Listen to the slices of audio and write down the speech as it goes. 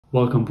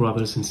Welcome,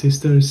 brothers and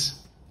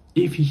sisters.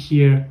 Ify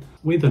here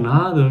with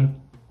another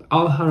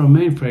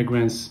Haramain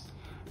fragrance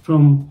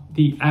from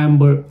the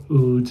Amber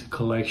Oud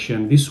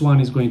collection. This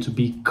one is going to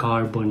be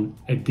Carbon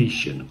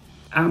Edition.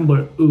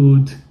 Amber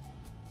Oud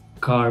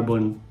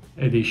Carbon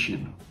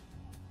Edition.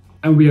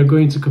 And we are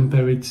going to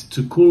compare it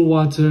to Cool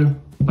Water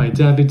by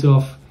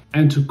Davidoff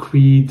and to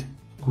Creed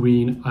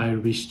Green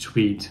Irish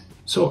Tweed.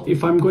 So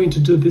if I'm going to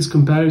do this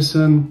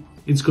comparison,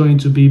 it's going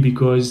to be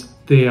because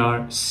they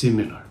are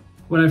similar.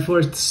 When I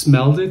first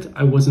smelled it,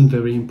 I wasn't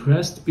very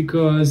impressed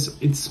because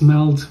it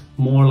smelled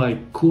more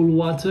like Cool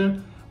Water,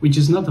 which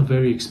is not a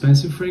very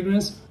expensive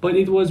fragrance, but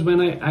it was when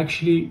I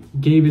actually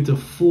gave it a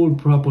full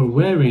proper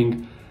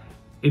wearing,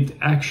 it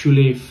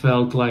actually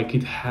felt like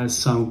it has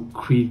some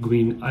Creed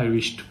Green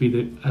Irish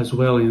Tweed as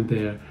well in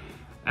there.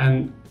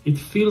 And it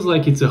feels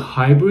like it's a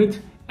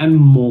hybrid and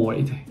more.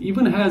 It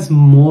even has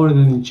more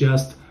than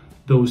just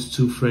those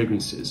two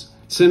fragrances.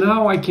 So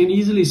now I can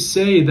easily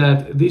say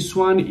that this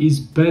one is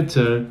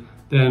better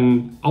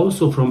than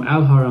also from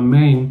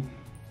Haramain,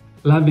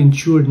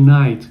 L'Aventure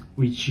Night,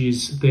 which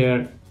is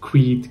their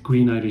Creed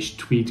Green Irish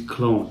Tweed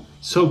clone.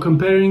 So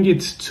comparing it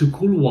to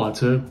Cool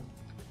Water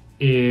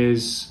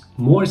is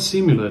more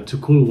similar to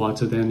Cool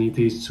Water than it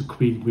is to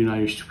Creed Green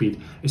Irish Tweed,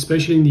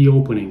 especially in the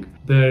opening.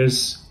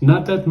 There's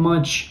not that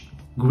much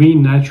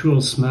green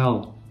natural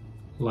smell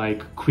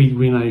like Creed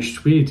Green Irish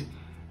Tweed,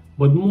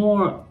 but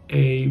more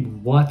a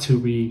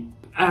watery,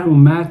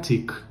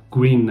 aromatic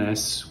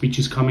greenness, which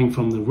is coming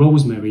from the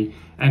rosemary.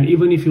 And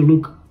even if you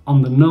look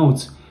on the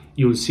notes,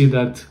 you'll see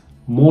that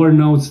more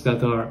notes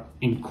that are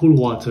in Cool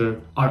Water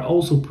are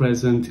also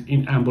present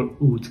in Amber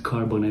Oud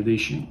Carbon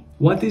Edition.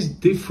 What is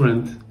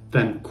different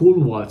than Cool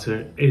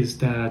Water is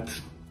that,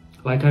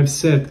 like I've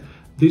said,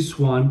 this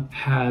one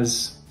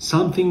has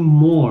something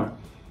more,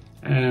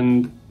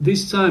 and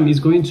this time is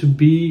going to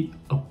be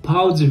a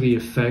powdery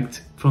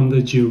effect from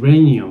the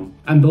geranium.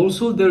 And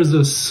also there's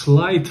a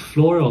slight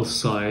floral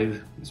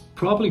side. It's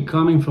probably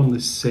coming from the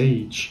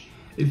sage.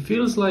 It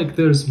feels like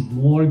there's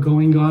more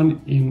going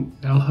on in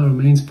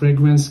Haramain's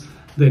fragrance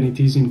than it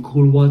is in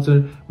Cool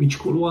Water, which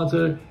Cool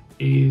Water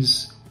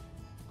is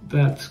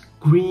that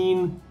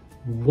green,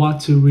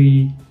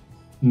 watery,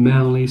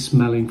 manly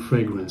smelling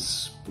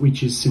fragrance,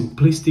 which is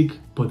simplistic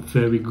but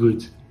very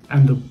good.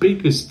 And the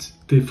biggest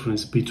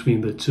difference between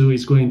the two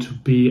is going to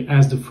be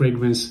as the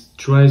fragrance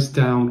dries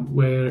down,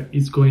 where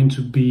it's going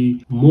to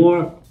be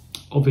more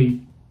of a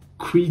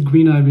Creed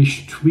Green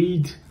Irish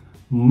Tweed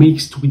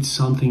mixed with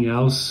something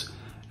else,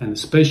 and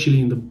especially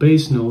in the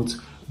base notes,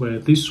 where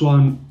this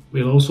one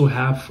will also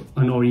have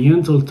an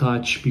oriental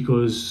touch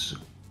because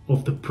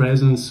of the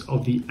presence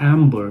of the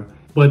amber.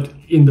 But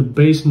in the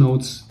base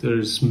notes,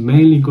 there's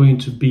mainly going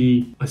to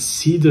be a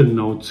cedar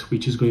note,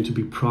 which is going to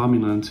be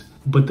prominent.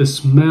 But the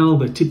smell,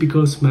 the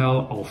typical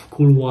smell of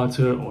Cool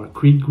Water or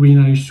Creed Green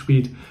Irish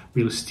Tweed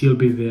will still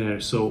be there.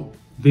 So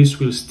this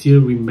will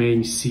still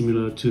remain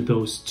similar to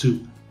those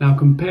two. Now,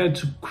 compared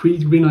to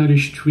Creed Green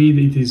Irish Tweed,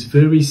 it is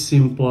very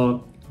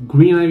simple.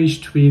 Green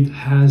Irish Tweed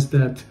has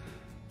that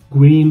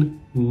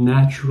green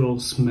natural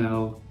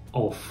smell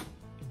of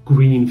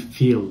green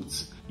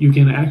fields. You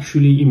can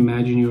actually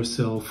imagine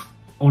yourself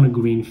on a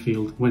green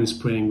field when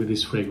spraying with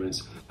this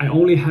fragrance. I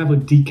only have a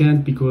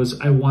decant because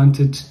I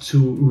wanted to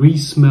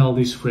re-smell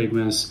this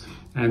fragrance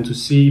and to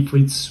see if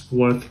it's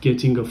worth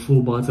getting a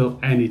full bottle,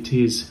 and it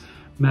is.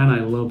 Man, I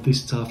love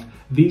this stuff.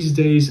 These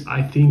days,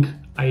 I think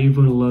I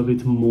even love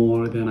it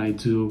more than I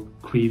do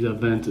Creed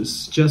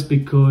Aventus, just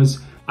because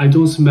I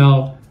don't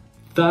smell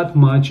that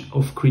much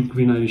of Creed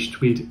Green Irish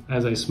Tweed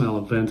as I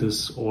smell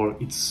Aventus or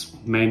its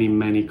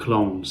many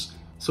clones.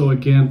 So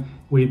again,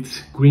 with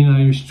Green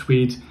Irish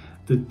Tweed,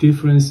 the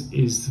difference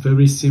is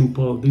very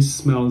simple. This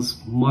smells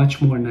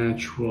much more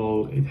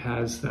natural. It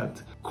has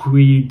that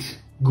Creed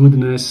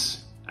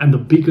goodness, and the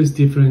biggest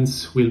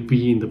difference will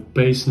be in the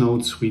base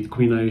notes with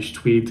Green Irish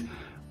Tweed,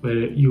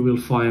 where you will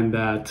find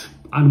that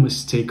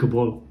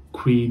unmistakable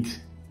Creed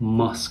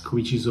musk,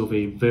 which is of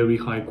a very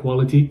high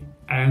quality,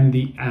 and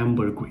the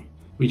ambergris,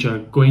 which are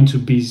going to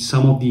be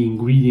some of the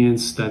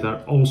ingredients that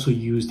are also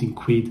used in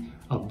Creed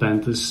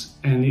Aventus.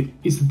 And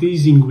it's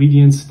these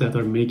ingredients that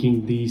are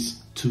making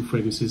these two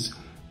fragrances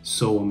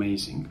so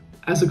amazing.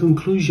 As a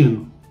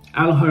conclusion,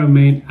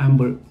 Haramain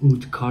Amber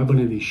Oud Carbon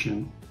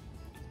Edition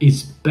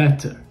is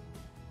better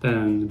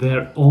than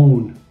their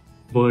own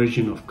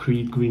version of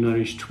Creed Green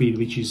Irish Tweed,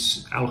 which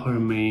is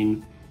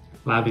Haramain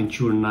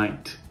L'Aventure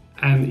Night.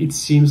 And it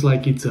seems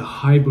like it's a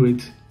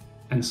hybrid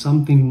and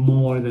something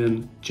more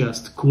than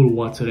just Cool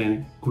Water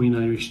and Green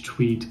Irish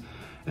Tweed,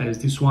 as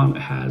this one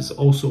has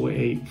also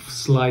a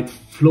slight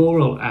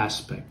floral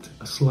aspect,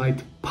 a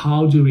slight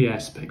powdery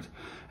aspect,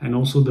 and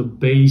also the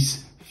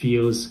base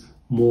feels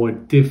more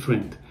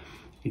different.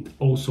 It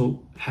also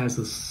has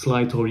a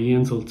slight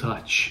oriental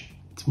touch.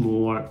 It's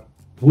more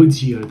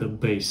woodier, the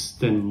base,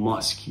 than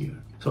muskier.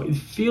 So it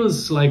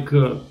feels like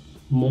a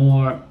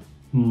more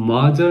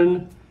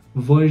modern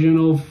version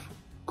of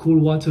Cool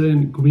Water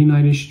and Green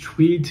Irish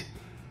Tweed,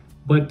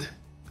 but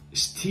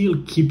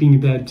still keeping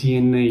that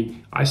DNA.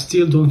 I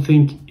still don't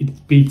think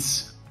it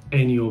beats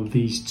any of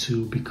these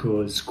two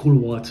because Cool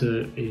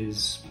Water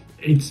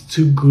it's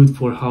too good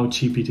for how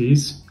cheap it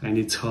is, and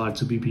it's hard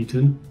to be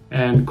beaten.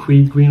 And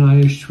Creed Green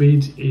Irish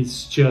Tweed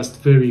is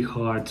just very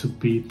hard to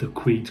beat the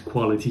Creed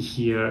quality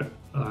here.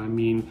 I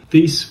mean,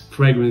 this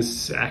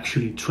fragrance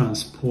actually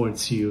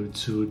transports you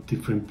to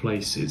different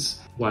places,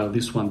 while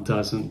this one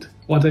doesn't.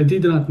 What I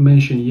did not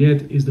mention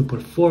yet is the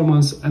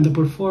performance, and the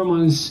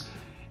performance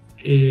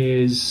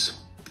is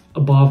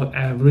above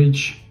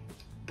average.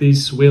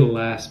 This will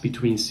last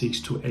between 6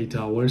 to 8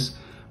 hours,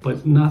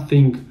 but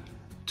nothing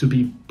to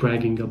be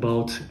bragging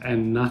about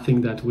and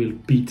nothing that will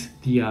beat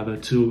the other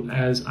two,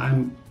 as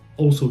I'm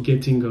also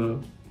getting a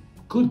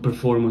good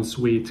performance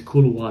with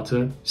Cool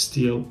Water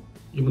still,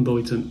 even though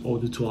it's an eau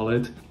de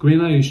toilette. Green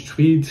Irish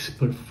Tweed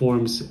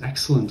performs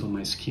excellent on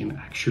my skin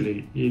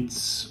actually.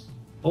 It's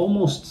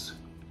almost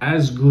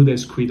as good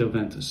as Creed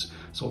Aventus.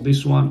 So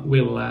this one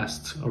will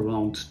last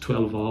around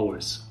 12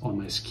 hours on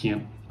my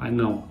skin. I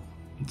know,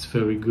 it's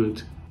very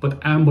good. But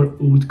Amber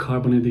Oud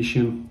Carbon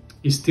Edition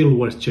is still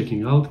worth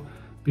checking out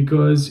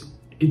because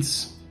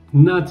it's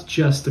not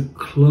just a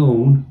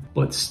clone,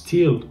 but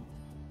still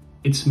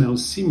it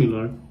smells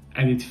similar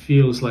and it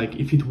feels like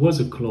if it was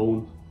a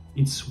clone,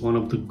 it's one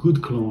of the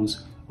good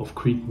clones of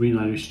Creed Green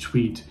Irish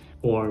Tweed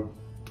or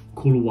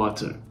Cool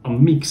Water. A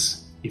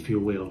mix, if you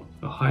will,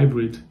 a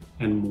hybrid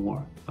and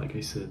more, like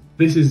I said.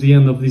 This is the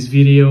end of this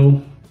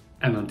video,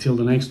 and until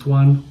the next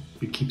one,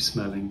 you keep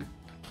smelling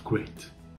great.